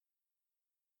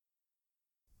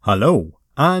Hello,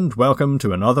 and welcome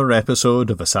to another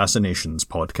episode of Assassinations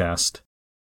Podcast.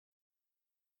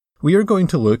 We are going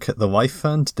to look at the life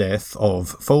and death of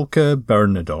Folke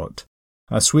Bernadotte,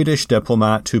 a Swedish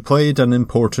diplomat who played an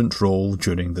important role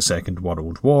during the Second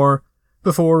World War,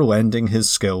 before lending his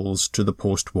skills to the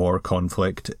post-war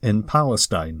conflict in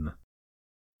Palestine.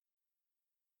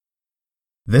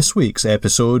 This week's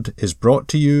episode is brought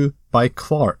to you by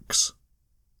Clarks.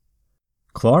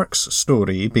 Clark's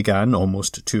story began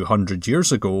almost 200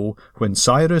 years ago when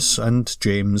Cyrus and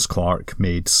James Clark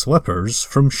made slippers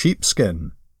from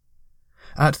sheepskin.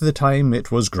 At the time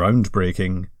it was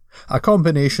groundbreaking, a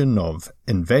combination of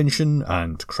invention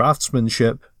and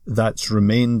craftsmanship that's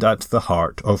remained at the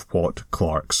heart of what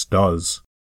Clark's does.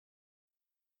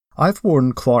 I've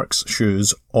worn Clark's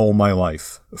shoes all my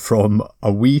life, from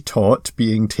a wee tot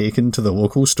being taken to the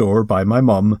local store by my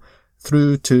mum,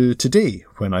 through to today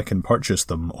when I can purchase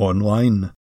them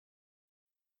online.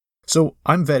 So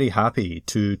I'm very happy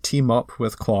to team up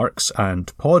with Clarks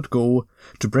and Podgo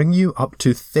to bring you up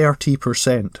to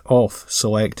 30% off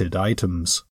selected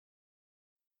items.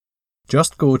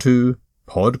 Just go to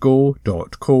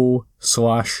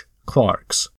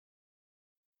podgo.co/Clarks.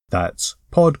 That's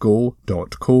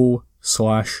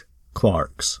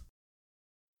podgo.co/Clarks.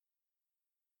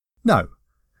 Now,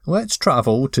 let's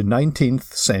travel to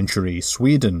 19th century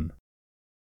Sweden.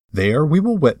 There we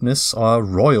will witness a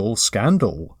royal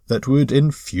scandal that would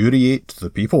infuriate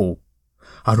the people.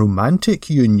 A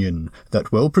romantic union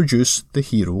that will produce the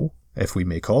hero, if we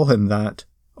may call him that,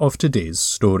 of today's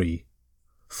story.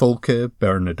 Folke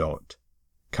Bernadotte,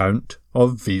 Count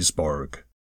of Wisborg.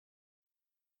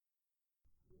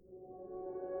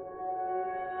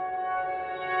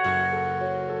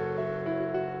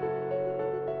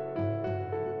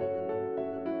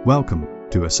 Welcome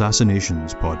to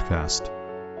Assassinations Podcast,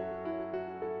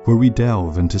 where we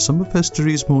delve into some of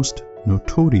history's most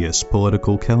notorious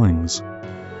political killings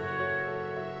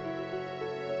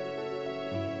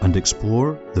and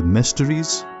explore the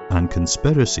mysteries and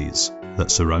conspiracies that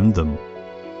surround them.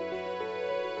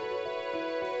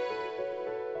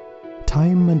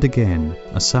 Time and again,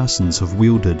 assassins have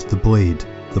wielded the blade,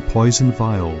 the poison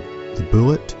vial, the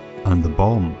bullet, and the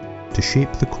bomb to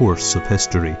shape the course of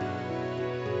history.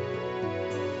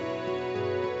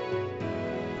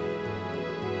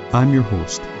 I'm your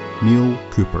host, Neil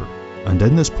Cooper, and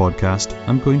in this podcast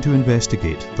I'm going to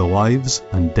investigate the lives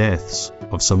and deaths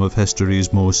of some of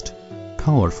history's most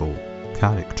colourful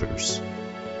characters.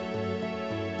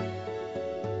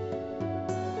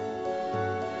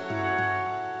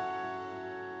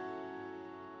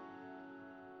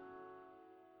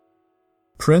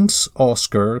 Prince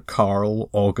Oscar Karl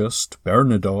August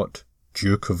Bernadotte,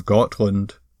 Duke of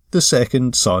Gotland, the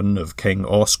second son of King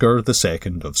Oscar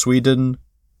II of Sweden,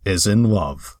 is in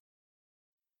love.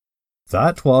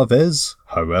 That love is,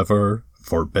 however,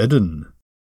 forbidden.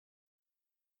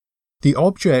 The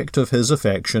object of his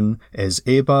affection is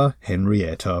Ebba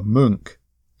Henrietta Munk,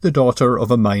 the daughter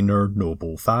of a minor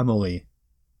noble family.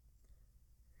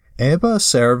 Ebba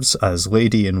serves as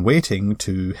lady-in-waiting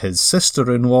to his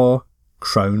sister-in-law,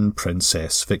 Crown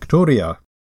Princess Victoria.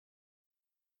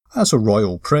 As a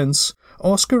royal prince,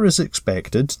 Oscar is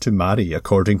expected to marry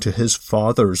according to his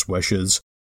father's wishes,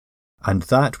 and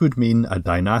that would mean a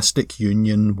dynastic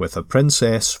union with a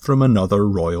princess from another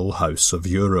royal house of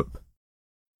Europe.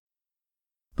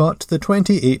 But the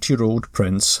 28-year-old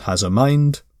prince has a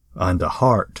mind and a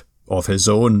heart of his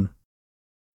own.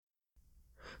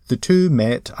 The two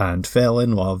met and fell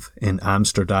in love in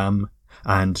Amsterdam,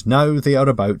 and now they are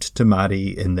about to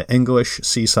marry in the English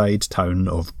seaside town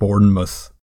of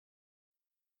Bournemouth.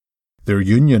 Their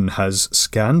union has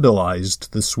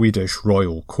scandalised the Swedish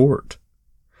royal court.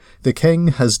 The king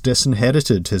has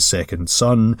disinherited his second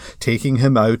son, taking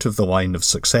him out of the line of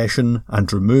succession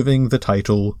and removing the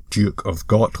title Duke of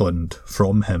Gotland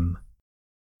from him.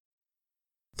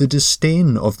 The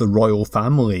disdain of the royal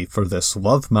family for this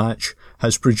love match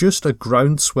has produced a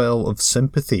groundswell of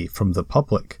sympathy from the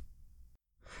public.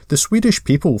 The Swedish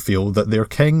people feel that their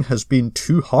king has been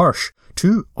too harsh,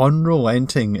 too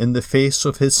unrelenting in the face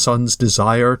of his son's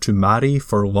desire to marry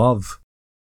for love.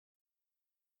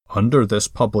 Under this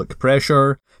public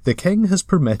pressure, the king has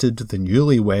permitted the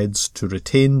newlyweds to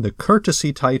retain the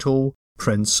courtesy title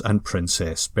Prince and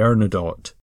Princess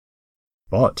Bernadotte.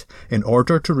 But, in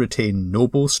order to retain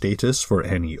noble status for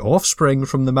any offspring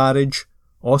from the marriage,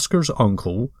 Oscar's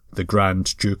uncle, the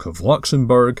Grand Duke of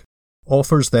Luxembourg,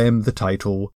 offers them the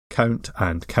title Count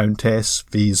and Countess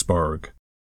Wisborg.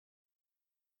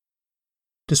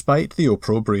 Despite the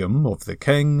opprobrium of the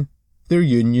king, their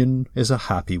union is a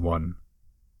happy one.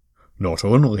 Not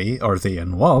only are they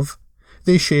in love,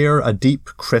 They share a deep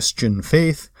Christian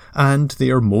faith, and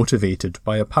they are motivated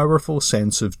by a powerful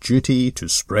sense of duty to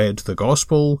spread the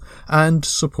gospel and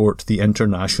support the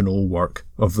international work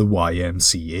of the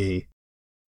YMCA.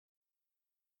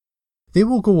 They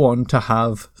will go on to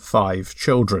have 5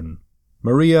 children: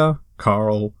 Maria,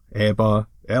 Carl, Ebba,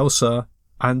 Elsa,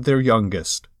 and their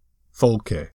youngest,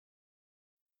 Folke.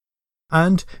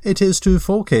 And it is to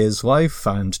Folke's life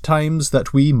and times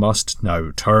that we must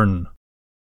now turn.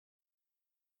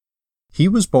 He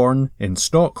was born in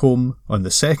Stockholm on the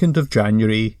 2nd of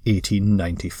January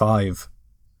 1895.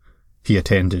 He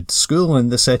attended school in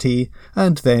the city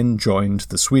and then joined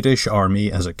the Swedish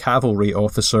Army as a cavalry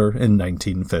officer in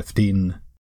 1915.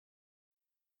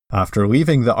 After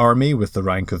leaving the army with the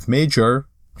rank of major,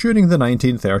 during the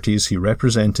 1930s he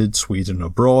represented Sweden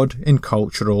abroad in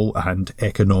cultural and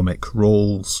economic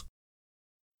roles.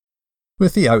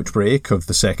 With the outbreak of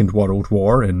the Second World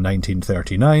War in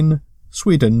 1939,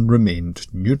 Sweden remained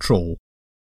neutral.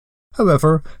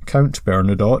 However, Count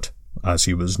Bernadotte, as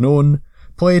he was known,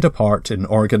 played a part in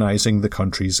organising the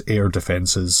country's air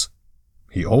defences.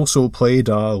 He also played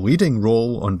a leading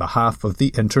role on behalf of the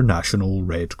International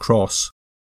Red Cross.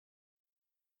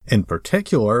 In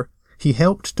particular, he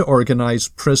helped to organise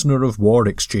prisoner-of-war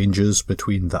exchanges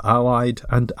between the Allied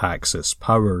and Axis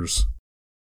powers.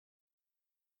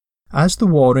 As the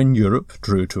war in Europe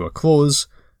drew to a close,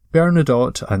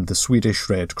 Bernadotte and the Swedish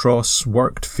Red Cross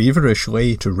worked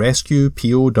feverishly to rescue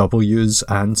POWs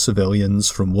and civilians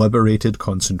from liberated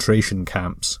concentration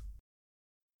camps.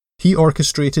 He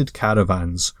orchestrated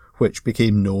caravans, which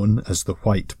became known as the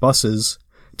White Buses,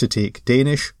 to take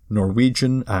Danish,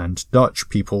 Norwegian and Dutch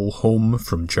people home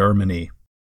from Germany.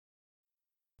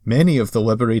 Many of the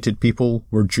liberated people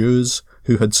were Jews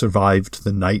who had survived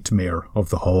the nightmare of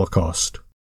the Holocaust.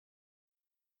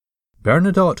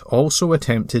 Bernadotte also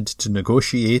attempted to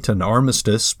negotiate an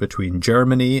armistice between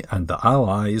Germany and the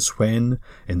Allies when,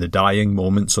 in the dying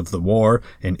moments of the war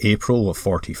in April of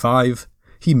 1945,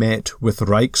 he met with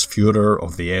Reichsfuhrer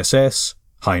of the SS,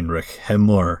 Heinrich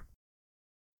Himmler.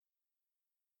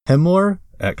 Himmler,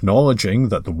 acknowledging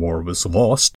that the war was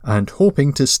lost and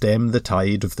hoping to stem the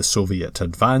tide of the Soviet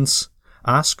advance,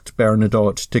 asked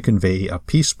Bernadotte to convey a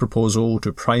peace proposal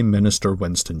to Prime Minister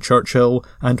Winston Churchill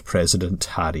and President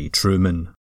Harry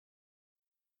Truman.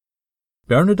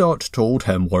 Bernadotte told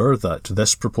Himmler that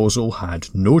this proposal had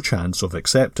no chance of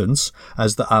acceptance,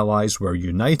 as the Allies were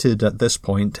united at this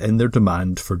point in their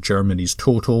demand for Germany's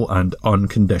total and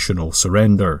unconditional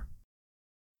surrender.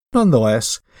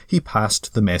 Nonetheless, he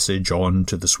passed the message on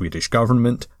to the Swedish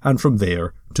government and from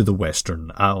there to the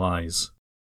Western Allies.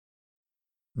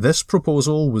 This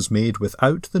proposal was made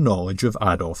without the knowledge of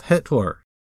Adolf Hitler.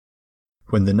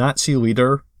 When the Nazi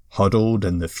leader, huddled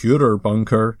in the Führer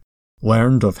bunker,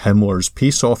 learned of Himmler's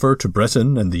peace offer to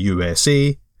Britain and the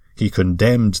USA, he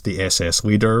condemned the SS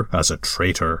leader as a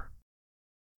traitor.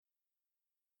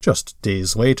 Just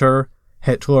days later,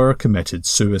 Hitler committed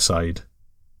suicide.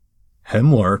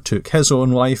 Himmler took his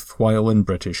own life while in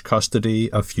British custody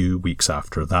a few weeks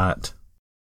after that.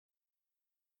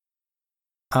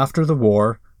 After the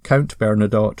war, Count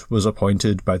Bernadotte was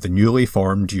appointed by the newly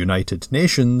formed United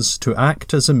Nations to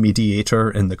act as a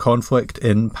mediator in the conflict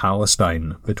in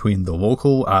Palestine between the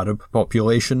local Arab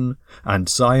population and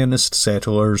Zionist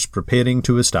settlers preparing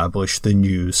to establish the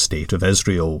new State of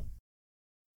Israel.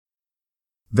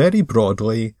 Very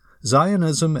broadly,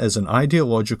 Zionism is an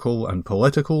ideological and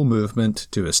political movement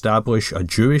to establish a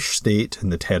Jewish state in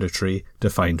the territory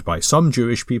defined by some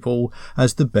Jewish people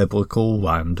as the biblical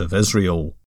land of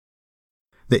Israel.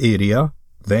 The area,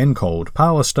 then called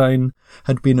Palestine,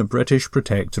 had been a British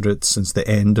protectorate since the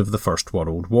end of the First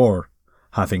World War,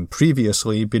 having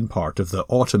previously been part of the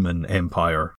Ottoman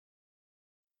Empire.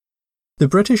 The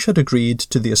British had agreed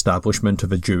to the establishment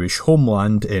of a Jewish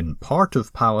homeland in part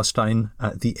of Palestine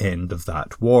at the end of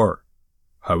that war.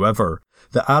 However,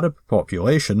 the Arab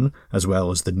population, as well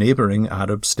as the neighbouring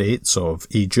Arab states of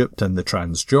Egypt and the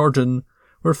Transjordan,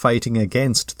 were fighting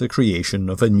against the creation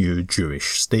of a new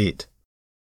Jewish state.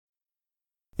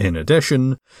 In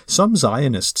addition, some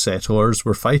Zionist settlers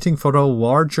were fighting for a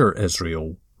larger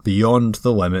Israel, beyond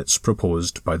the limits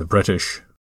proposed by the British.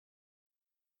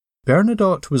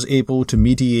 Bernadotte was able to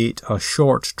mediate a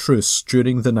short truce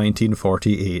during the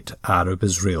 1948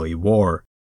 Arab-Israeli War,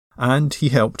 and he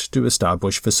helped to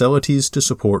establish facilities to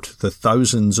support the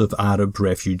thousands of Arab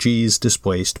refugees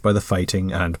displaced by the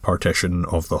fighting and partition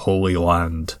of the Holy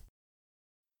Land.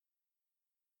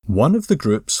 One of the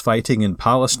groups fighting in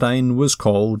Palestine was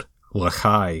called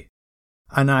Lachai,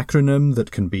 an acronym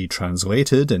that can be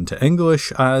translated into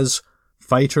English as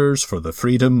Fighters for the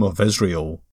Freedom of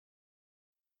Israel.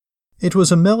 It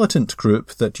was a militant group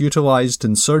that utilised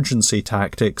insurgency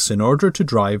tactics in order to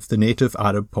drive the native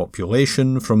Arab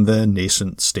population from the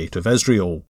nascent State of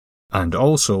Israel, and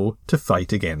also to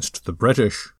fight against the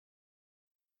British.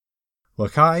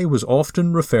 Lacaille was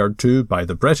often referred to by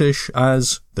the British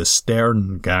as the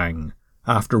Stern Gang,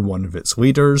 after one of its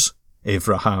leaders,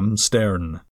 Avraham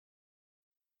Stern.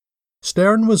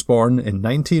 Stern was born in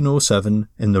 1907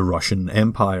 in the Russian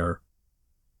Empire.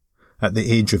 At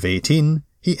the age of 18,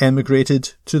 he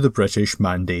emigrated to the British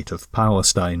Mandate of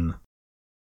Palestine.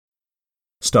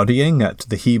 Studying at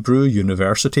the Hebrew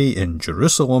University in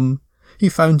Jerusalem, he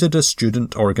founded a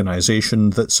student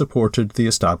organisation that supported the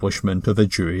establishment of a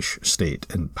Jewish state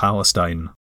in Palestine.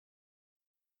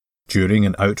 During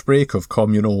an outbreak of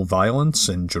communal violence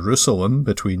in Jerusalem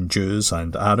between Jews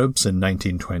and Arabs in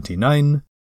 1929,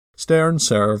 Stern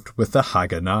served with the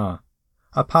Haganah,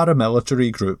 a paramilitary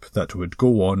group that would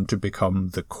go on to become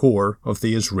the core of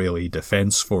the Israeli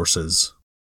Defence Forces.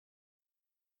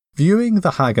 Viewing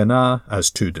the Haganah as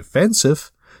too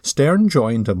defensive, Stern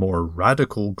joined a more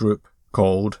radical group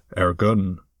called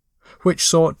Irgun, which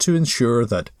sought to ensure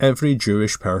that every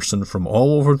Jewish person from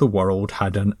all over the world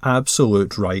had an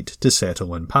absolute right to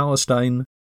settle in Palestine,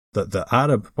 that the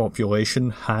Arab population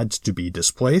had to be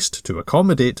displaced to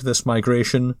accommodate this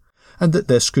migration, and that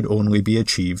this could only be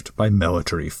achieved by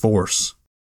military force.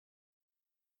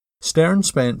 Stern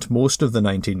spent most of the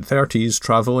 1930s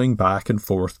travelling back and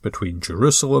forth between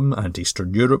Jerusalem and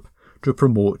Eastern Europe to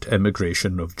promote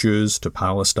immigration of Jews to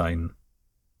Palestine.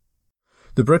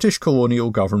 The British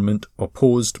colonial government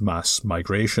opposed mass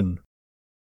migration.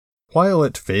 While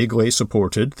it vaguely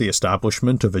supported the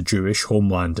establishment of a Jewish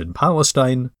homeland in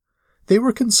Palestine, they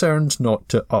were concerned not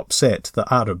to upset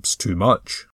the Arabs too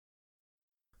much.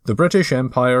 The British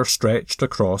Empire stretched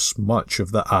across much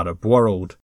of the Arab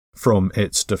world, from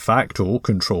its de facto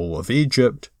control of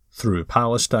Egypt, through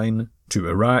Palestine, to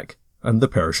Iraq and the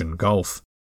Persian Gulf.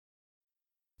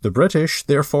 The British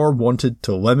therefore wanted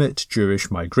to limit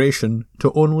Jewish migration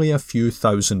to only a few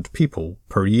thousand people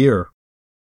per year.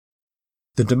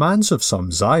 The demands of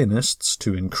some Zionists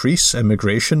to increase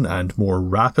immigration and more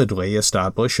rapidly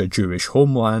establish a Jewish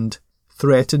homeland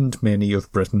threatened many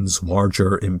of Britain's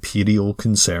larger imperial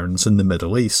concerns in the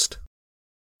Middle East.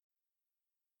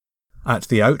 At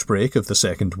the outbreak of the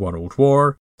Second World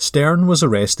War, Stern was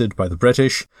arrested by the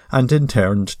British and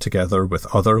interned together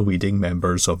with other leading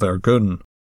members of Irgun.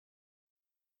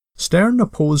 Stern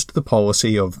opposed the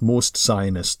policy of most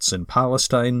Zionists in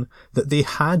Palestine that they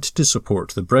had to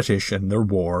support the British in their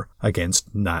war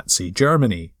against Nazi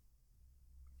Germany.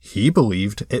 He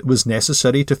believed it was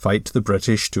necessary to fight the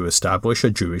British to establish a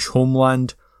Jewish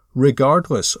homeland,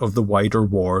 regardless of the wider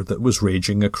war that was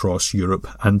raging across Europe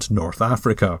and North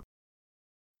Africa.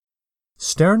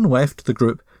 Stern left the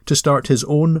group to start his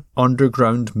own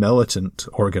underground militant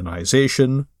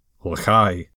organisation,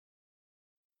 Lacaille.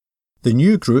 The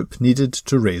new group needed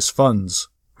to raise funds,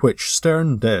 which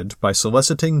Stern did by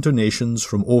soliciting donations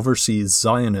from overseas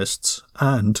Zionists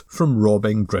and from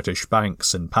robbing British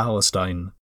banks in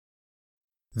Palestine.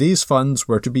 These funds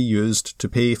were to be used to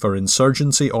pay for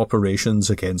insurgency operations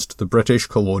against the British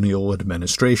colonial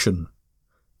administration.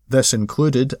 This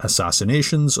included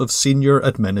assassinations of senior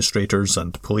administrators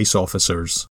and police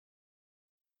officers.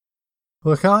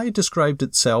 Lacaille described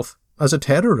itself as a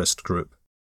terrorist group,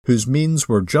 whose means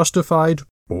were justified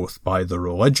both by the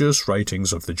religious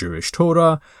writings of the Jewish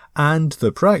Torah and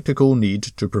the practical need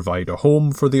to provide a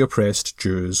home for the oppressed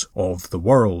Jews of the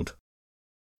world.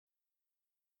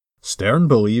 Stern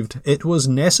believed it was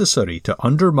necessary to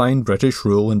undermine British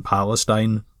rule in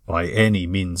Palestine by any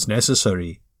means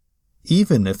necessary,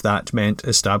 even if that meant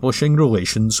establishing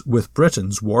relations with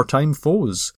Britain's wartime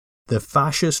foes, the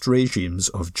fascist regimes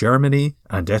of Germany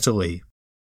and Italy.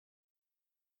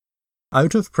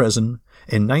 Out of prison,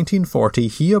 in 1940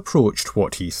 he approached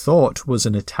what he thought was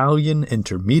an Italian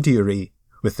intermediary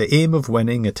with the aim of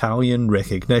winning Italian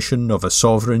recognition of a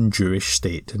sovereign Jewish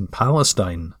state in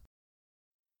Palestine.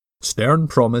 Stern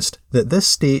promised that this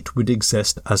state would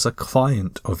exist as a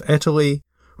client of Italy,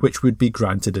 which would be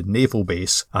granted a naval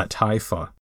base at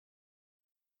Haifa.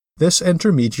 This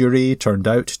intermediary turned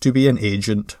out to be an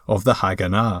agent of the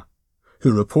Haganah,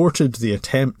 who reported the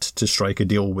attempt to strike a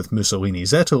deal with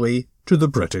Mussolini's Italy to the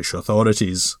British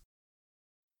authorities.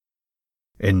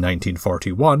 In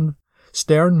 1941,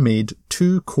 Stern made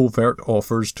 2 covert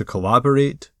offers to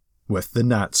collaborate with the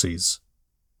Nazis.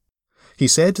 He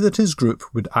said that his group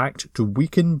would act to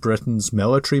weaken Britain's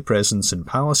military presence in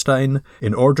Palestine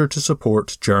in order to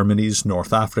support Germany's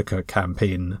North Africa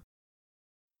campaign.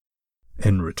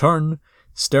 In return,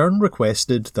 Stern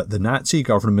requested that the Nazi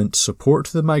government support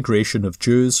the migration of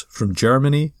Jews from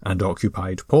Germany and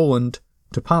occupied Poland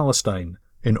to Palestine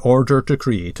in order to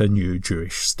create a new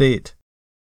Jewish state.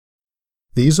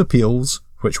 These appeals,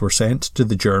 which were sent to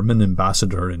the German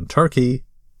ambassador in Turkey,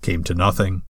 came to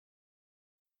nothing.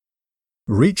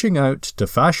 Reaching out to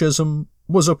fascism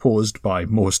was opposed by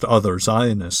most other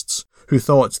Zionists, who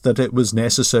thought that it was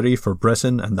necessary for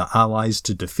Britain and the Allies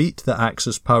to defeat the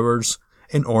Axis powers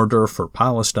in order for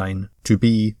Palestine to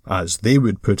be, as they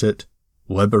would put it,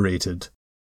 liberated.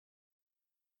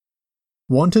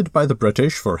 Wanted by the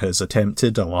British for his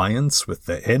attempted alliance with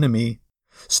the enemy,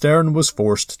 Stern was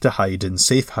forced to hide in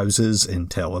safe houses in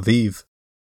Tel Aviv.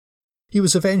 He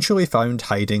was eventually found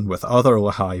hiding with other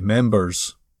Lehi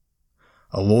members.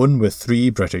 Alone with 3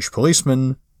 British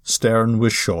policemen, Stern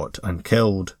was shot and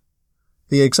killed.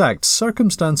 The exact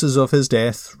circumstances of his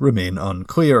death remain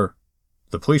unclear.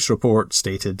 The police report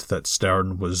stated that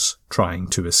Stern was trying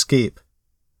to escape.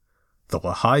 The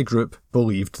Lehi group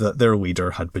believed that their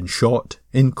leader had been shot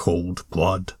in cold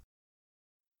blood.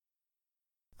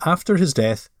 After his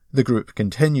death, the group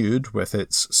continued with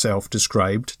its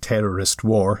self-described terrorist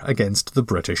war against the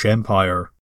British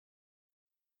Empire.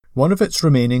 One of its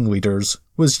remaining leaders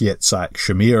was Yitzhak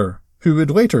Shamir, who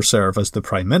would later serve as the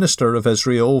Prime Minister of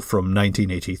Israel from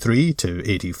 1983 to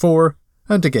 84,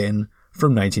 and again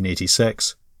from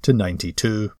 1986 to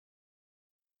 92.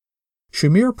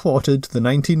 Shamir plotted the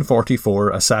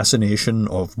 1944 assassination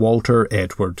of Walter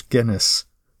Edward Guinness,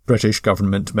 British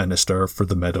government minister for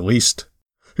the Middle East,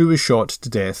 who was shot to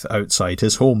death outside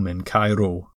his home in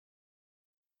Cairo.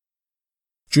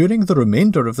 During the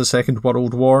remainder of the Second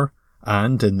World War,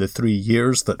 and in the 3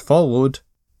 years that followed,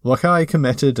 Lehi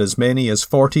committed as many as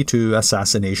 42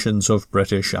 assassinations of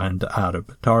British and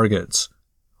Arab targets,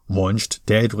 launched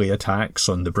deadly attacks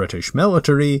on the British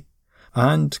military,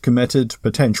 and committed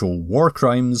potential war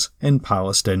crimes in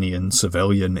Palestinian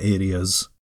civilian areas.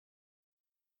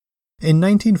 In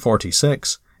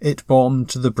 1946, it bombed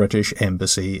the British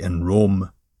Embassy in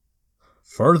Rome.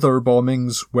 Further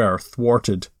bombings were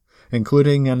thwarted,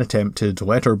 including an attempted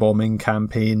letter bombing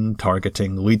campaign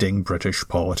targeting leading British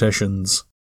politicians.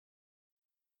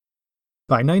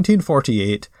 By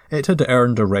 1948, it had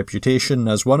earned a reputation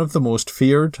as one of the most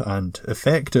feared and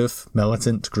effective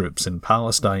militant groups in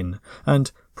Palestine,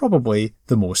 and probably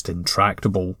the most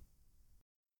intractable.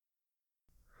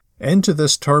 Into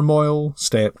this turmoil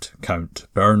stepped Count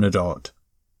Bernadotte.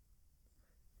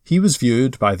 He was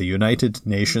viewed by the United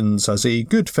Nations as a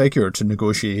good figure to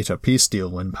negotiate a peace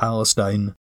deal in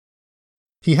Palestine.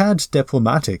 He had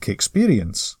diplomatic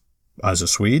experience. As a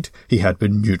Swede, he had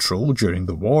been neutral during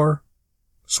the war.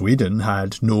 Sweden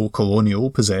had no colonial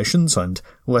possessions and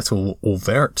little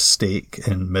overt stake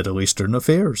in Middle Eastern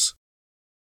affairs.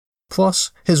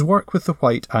 Plus, his work with the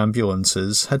White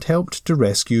Ambulances had helped to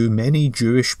rescue many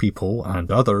Jewish people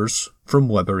and others from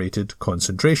liberated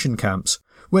concentration camps,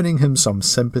 winning him some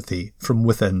sympathy from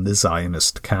within the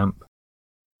Zionist camp.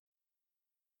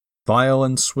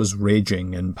 Violence was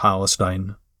raging in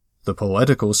Palestine. The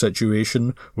political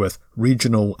situation, with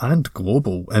regional and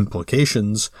global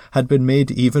implications, had been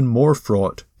made even more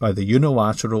fraught by the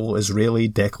unilateral Israeli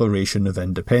Declaration of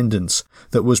Independence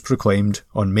that was proclaimed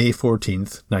on May 14,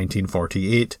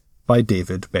 1948, by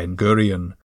David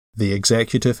Ben-Gurion, the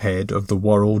executive head of the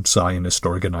World Zionist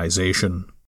Organization.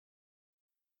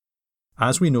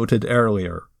 As we noted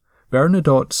earlier,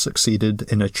 Bernadotte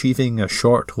succeeded in achieving a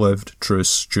short-lived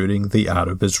truce during the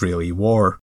Arab-Israeli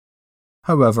War.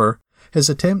 However,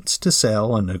 his attempts to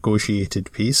sell a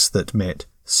negotiated peace that met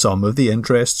some of the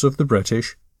interests of the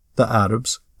British, the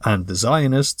Arabs, and the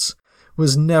Zionists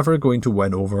was never going to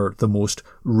win over the most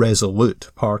resolute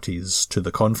parties to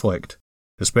the conflict,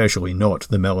 especially not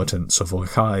the militants of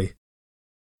Lehi.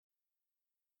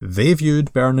 They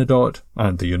viewed Bernadotte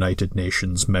and the United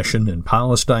Nations mission in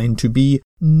Palestine to be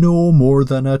no more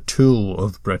than a tool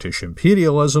of British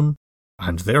imperialism,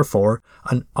 and therefore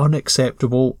an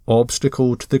unacceptable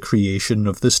obstacle to the creation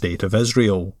of the State of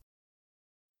Israel.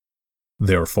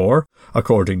 Therefore,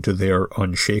 according to their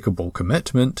unshakable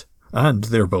commitment, and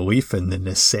their belief in the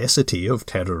necessity of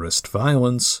terrorist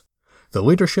violence, the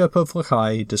leadership of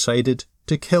Lehi decided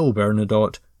to kill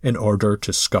Bernadotte in order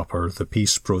to scupper the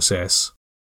peace process.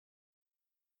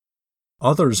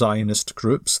 Other Zionist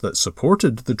groups that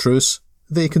supported the truce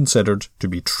they considered to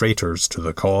be traitors to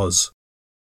the cause.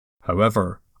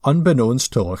 However,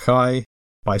 unbeknownst to Lehi,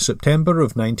 by September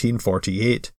of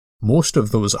 1948, most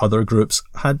of those other groups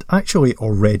had actually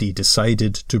already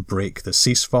decided to break the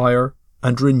ceasefire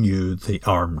and renew the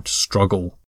armed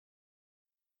struggle.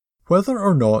 Whether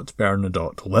or not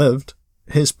Bernadotte lived,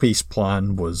 his peace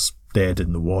plan was dead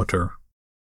in the water.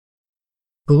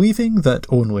 Believing that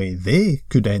only they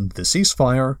could end the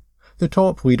ceasefire, the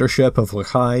top leadership of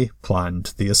Lehi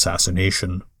planned the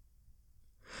assassination.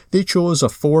 They chose a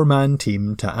 4-man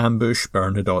team to ambush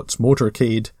Bernadotte's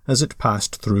motorcade as it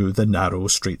passed through the narrow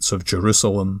streets of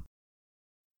Jerusalem.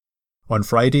 On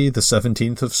Friday, the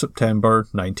 17th of September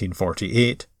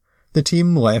 1948, the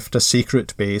team left a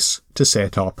secret base to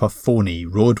set up a phony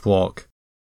roadblock.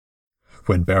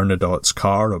 When Bernadotte's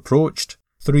car approached,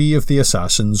 3 of the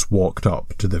assassins walked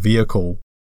up to the vehicle.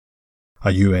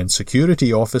 A UN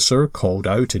security officer called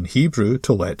out in Hebrew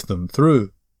to let them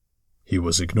through. He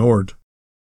was ignored.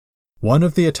 One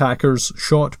of the attackers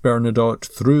shot Bernadotte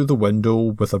through the window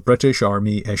with a British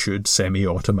Army-issued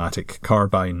semi-automatic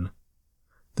carbine.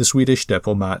 The Swedish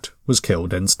diplomat was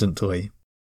killed instantly.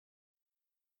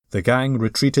 The gang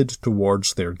retreated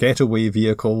towards their getaway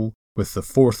vehicle, with the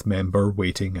 4th member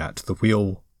waiting at the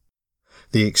wheel.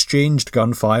 They exchanged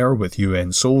gunfire with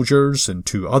UN soldiers and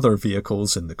 2 other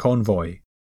vehicles in the convoy.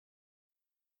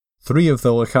 3 of the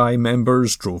Lehi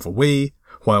members drove away,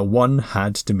 while 1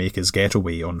 had to make his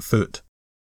getaway on foot.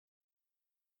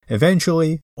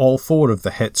 Eventually, all 4 of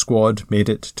the hit squad made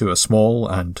it to a small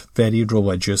and very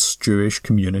religious Jewish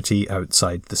community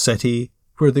outside the city,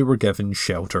 where they were given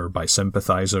shelter by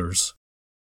sympathizers.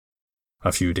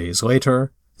 A few days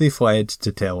later, they fled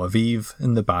to Tel Aviv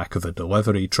in the back of a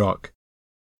delivery truck.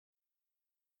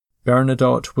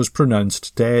 Bernadotte was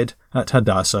pronounced dead at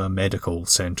Hadassah Medical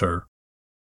Center.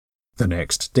 The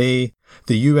next day,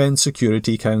 the UN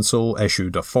Security Council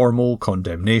issued a formal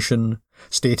condemnation,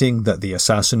 stating that the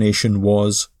assassination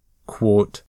was,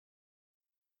 quote,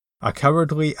 a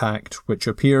cowardly act which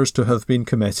appears to have been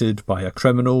committed by a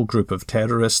criminal group of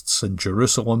terrorists in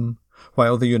Jerusalem,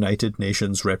 while the United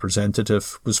Nations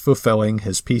representative was fulfilling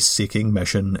his peace-seeking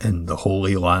mission in the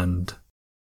Holy Land.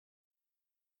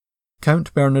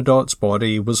 Count Bernadotte's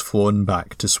body was flown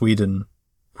back to Sweden,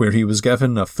 where he was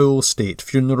given a full state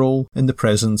funeral in the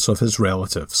presence of his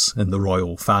relatives in the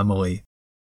royal family.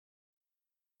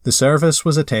 The service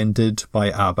was attended by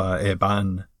Abba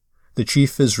Eban, the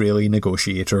chief Israeli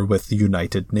negotiator with the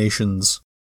United Nations.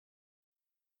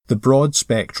 The broad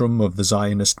spectrum of the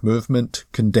Zionist movement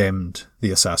condemned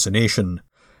the assassination,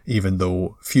 even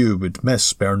though few would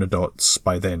miss Bernadotte's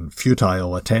by then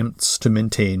futile attempts to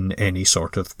maintain any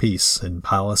sort of peace in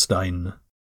Palestine.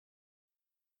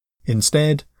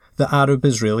 Instead, the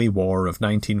Arab-Israeli War of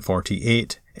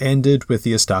 1948 ended with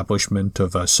the establishment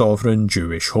of a sovereign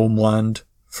Jewish homeland,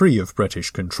 free of British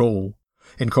control,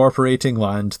 incorporating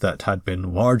land that had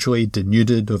been largely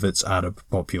denuded of its Arab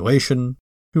population,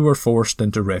 who were forced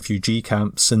into refugee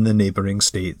camps in the neighbouring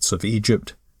states of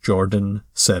Egypt, Jordan,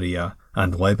 Syria,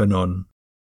 and Lebanon.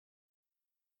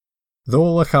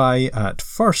 Though Lehi at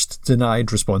first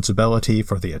denied responsibility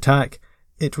for the attack,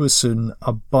 it was soon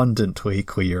abundantly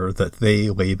clear that they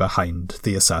lay behind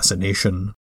the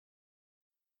assassination.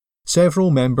 Several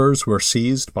members were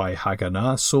seized by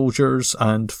Haganah soldiers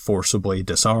and forcibly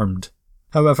disarmed.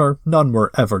 However, none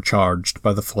were ever charged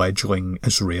by the fledgling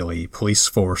Israeli police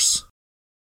force.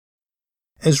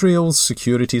 Israel's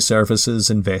security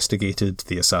services investigated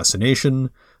the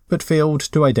assassination, but failed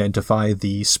to identify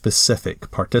the specific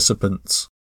participants.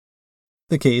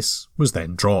 The case was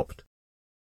then dropped.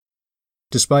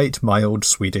 Despite mild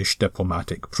Swedish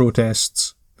diplomatic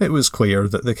protests, it was clear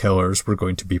that the killers were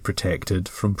going to be protected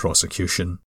from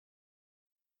prosecution.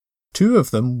 2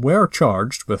 of them were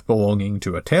charged with belonging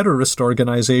to a terrorist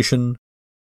organisation.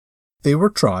 They were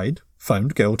tried,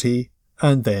 found guilty,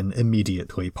 and then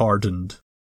immediately pardoned.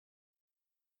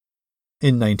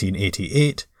 In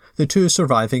 1988, the 2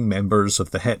 surviving members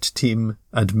of the hit team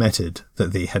admitted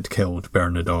that they had killed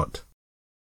Bernadotte.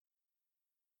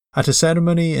 At a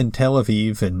ceremony in Tel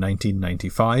Aviv in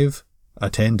 1995,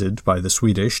 attended by the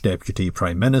Swedish Deputy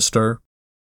Prime Minister,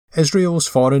 Israel's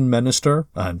Foreign Minister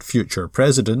and future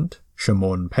President,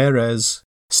 Shimon Peres,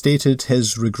 stated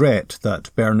his regret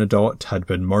that Bernadotte had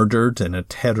been murdered in a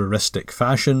terroristic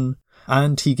fashion,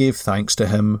 and he gave thanks to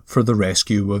him for the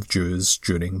rescue of Jews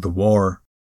during the war.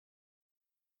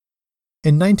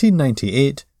 In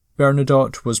 1998,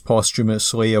 Bernadotte was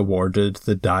posthumously awarded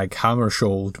the Dag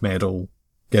Hammarskjöld Medal,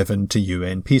 given to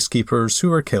UN peacekeepers who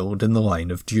were killed in the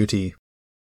line of duty.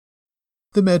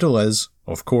 The medal is,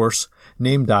 of course,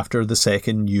 named after the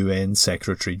second UN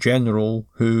Secretary-General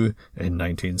who, in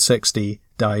 1960,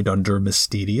 died under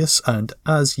mysterious and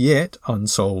as yet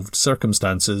unsolved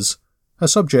circumstances, a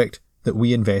subject that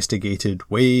we investigated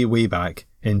way back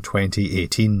in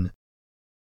 2018.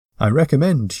 I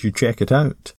recommend you check it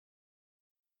out.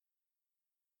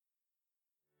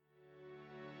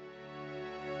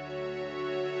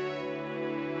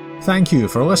 Thank you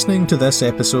for listening to this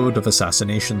episode of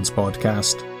Assassinations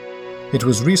Podcast. It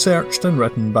was researched and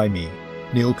written by me,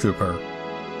 Neil Cooper.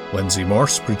 Lindsay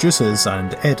Morse produces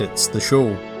and edits the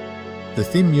show. The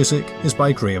theme music is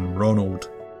by Graham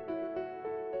Ronald.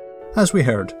 As we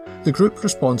heard, the group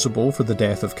responsible for the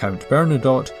death of Count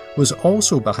Bernadotte was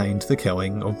also behind the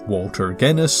killing of Walter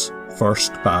Guinness,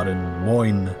 1st Baron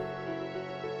Moyne.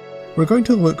 We're going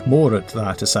to look more at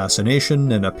that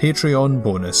assassination in a Patreon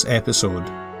bonus episode.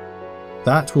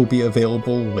 That will be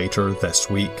available later this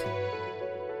week.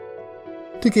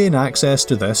 To gain access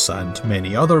to this and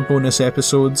many other bonus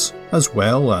episodes, as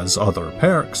well as other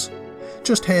perks,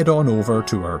 just head on over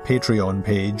to our Patreon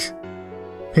page,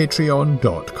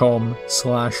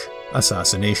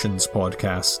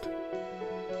 patreon.com/assassinationspodcast.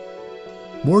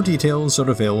 More details are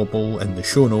available in the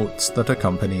show notes that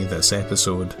accompany this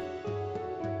episode.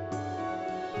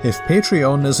 If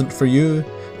Patreon isn't for you,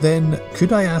 then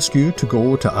could I ask you to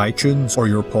go to iTunes or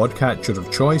your podcatcher of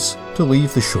choice to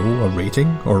leave the show a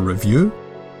rating or review?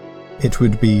 It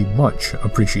would be much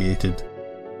appreciated.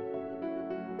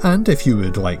 And if you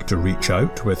would like to reach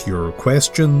out with your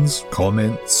questions,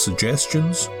 comments,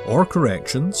 suggestions, or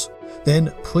corrections,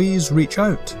 then please reach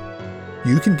out.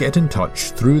 You can get in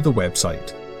touch through the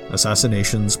website,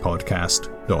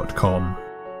 assassinationspodcast.com.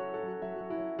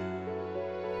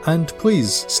 And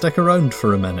please stick around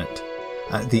for a minute,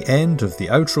 at the end of the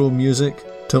outro music,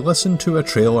 to listen to a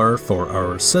trailer for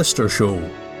our sister show,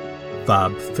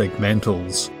 Fab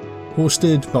Figmentals,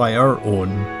 hosted by our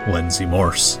own Lindsay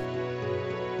Morse.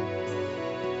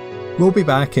 We'll be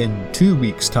back in 2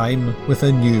 weeks' time with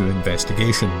a new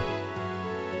investigation.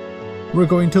 We're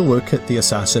going to look at the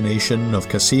assassination of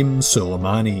Qasem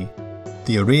Soleimani,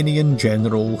 the Iranian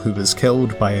general who was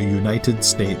killed by a United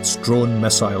States drone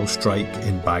missile strike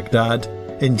in Baghdad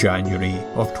in January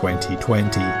of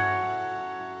 2020.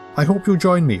 I hope you'll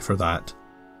join me for that.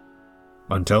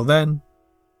 Until then,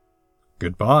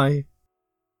 goodbye.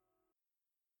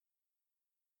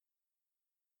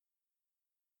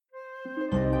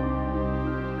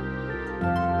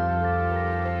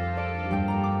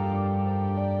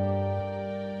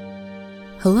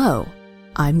 Hello,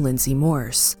 I'm Lindsay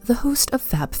Morse, the host of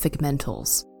Fab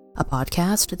Figmentals, a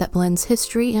podcast that blends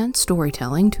history and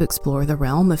storytelling to explore the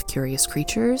realm of curious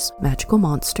creatures, magical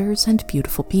monsters, and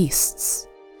beautiful beasts.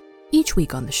 Each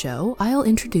week on the show, I'll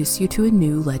introduce you to a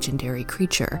new legendary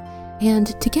creature,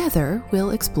 and together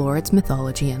we'll explore its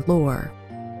mythology and lore.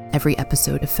 Every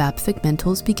episode of Fab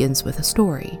Figmentals begins with a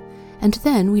story, and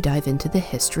then we dive into the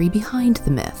history behind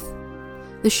the myth.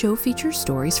 The show features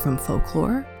stories from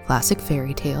folklore, classic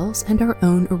fairy tales, and our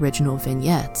own original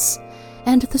vignettes,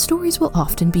 and the stories will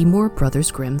often be more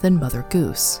Brothers Grimm than Mother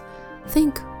Goose.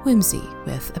 Think whimsy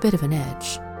with a bit of an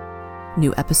edge.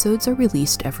 New episodes are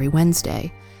released every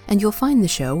Wednesday, and you'll find the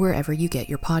show wherever you get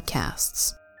your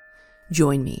podcasts.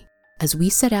 Join me as we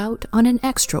set out on an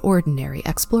extraordinary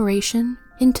exploration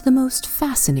into the most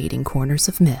fascinating corners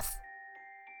of myth.